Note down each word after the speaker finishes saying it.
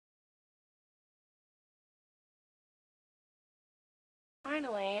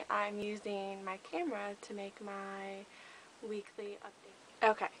finally, I'm using my camera to make my weekly update.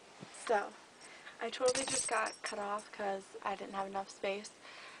 Okay, so I totally just got cut off because I didn't have enough space.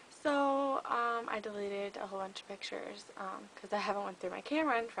 So I deleted a whole bunch of pictures because I haven't went through my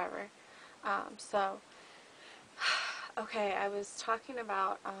camera in forever. Okay, I was talking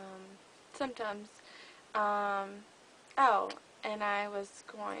about symptoms. Oh, and I was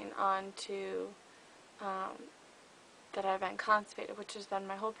going on to that I've been constipated, which has been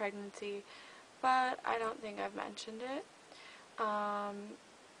my whole pregnancy, but I don't think I've mentioned it,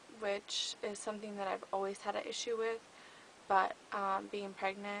 which is something that I've always had an issue with, but being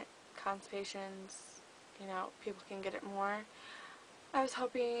pregnant, constipations, people can get it more. I was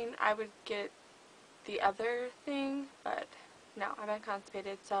hoping I would get the other thing, but no, I've been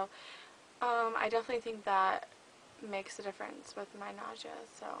constipated, so I definitely think that makes a difference with my nausea,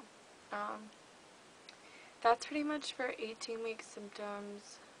 so that's pretty much for 18-week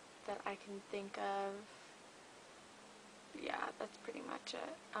symptoms that I can think of. Yeah, that's pretty much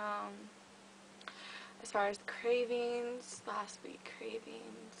it. As far as cravings, last week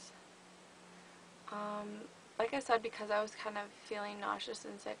cravings. Like I said, because I was kind of feeling nauseous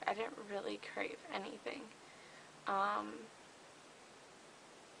and sick, I didn't really crave anything.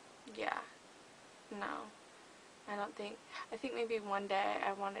 Yeah, no, I think maybe one day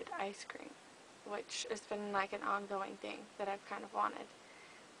I wanted ice cream, which has been like an ongoing thing that I've kind of wanted,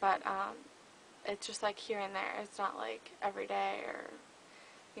 but it's just like here and there. It's not like every day or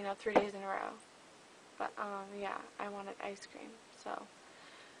 3 days in a row, but yeah, I wanted ice cream. So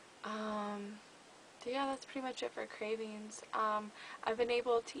yeah, that's pretty much it for cravings. I've been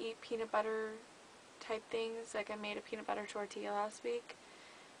able to eat peanut butter type things. Like I made a peanut butter tortilla last week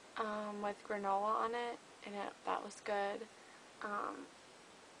with granola on it, and that was good.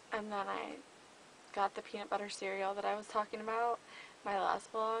 And then I got the peanut butter cereal that I was talking about my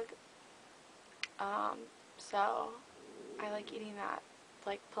last vlog. So I like eating that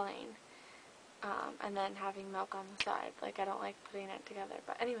like plain, and then having milk on the side. Like I don't like putting it together,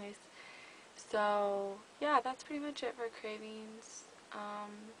 but anyways, so yeah, that's pretty much it for cravings.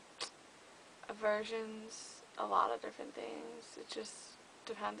 Aversions, a lot of different things. It just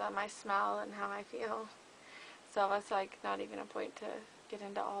depends on my smell and how I feel. So it's like not even a point to get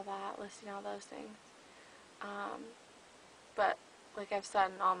into all that, listing all those things. But like I've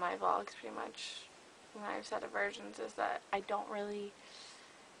said in all my vlogs, pretty much when I've said aversions is that I don't really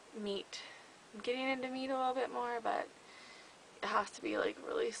meat. I'm getting into meat a little bit more, but it has to be like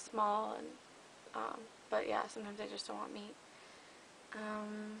really small, and but yeah, sometimes I just don't want meat.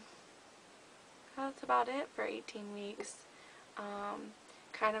 That's about it for 18 weeks.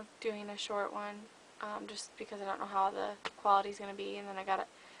 Kind of doing a short one, just because I don't know how the quality is going to be, and then I got a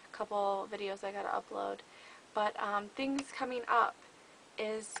couple videos I got to upload. But things coming up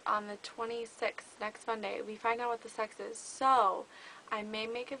is on the 26th, next Monday. We find out what the sex is, so I may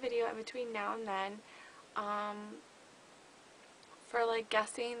make a video in between now and then for like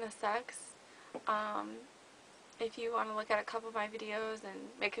guessing the sex. If you want to look at a couple of my videos and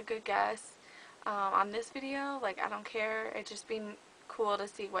make a good guess on this video, like I don't care, it'd just be cool to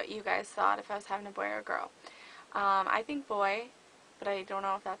see what you guys thought if I was having a boy or a girl. I think boy, but I don't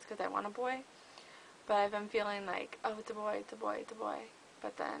know if that's because I want a boy. But I've been feeling like, oh, it's a boy, it's a boy, it's a boy.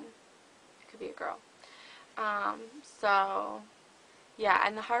 But then it could be a girl. So, yeah,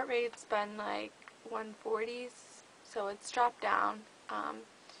 and the heart rate's been like 140s, so it's dropped down.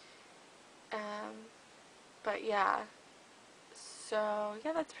 But yeah, so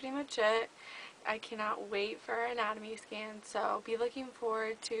yeah, that's pretty much it. I cannot wait for our anatomy scan, so be looking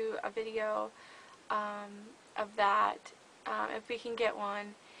forward to a video of that, if we can get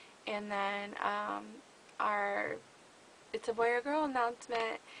one. And then our it's a boy or girl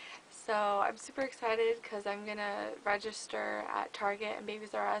announcement, so I'm super excited because I'm gonna register at Target and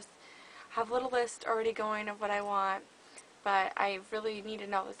Babies R Us. Have a little list already going of what I want, but I really need to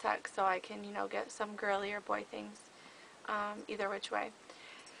know the sex so I can get some girly or boy things, either which way.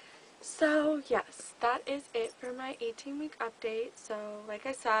 So yes, that is it for my 18-week update. So like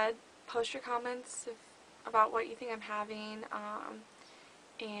I said, post your comments about what you think I'm having,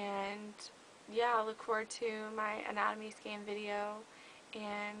 and yeah, I look forward to my anatomy scan video.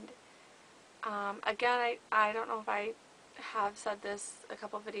 And again, I don't know if I have said this a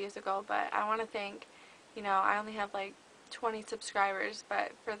couple videos ago, but I want to thank, I only have like 20 subscribers,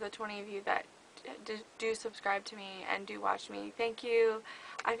 but for the 20 of you that do subscribe to me and do watch me, thank you.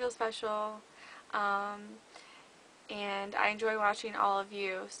 I feel special, and I enjoy watching all of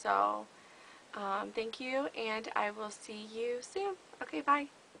you, so thank you, and I will see you soon. Okay, bye.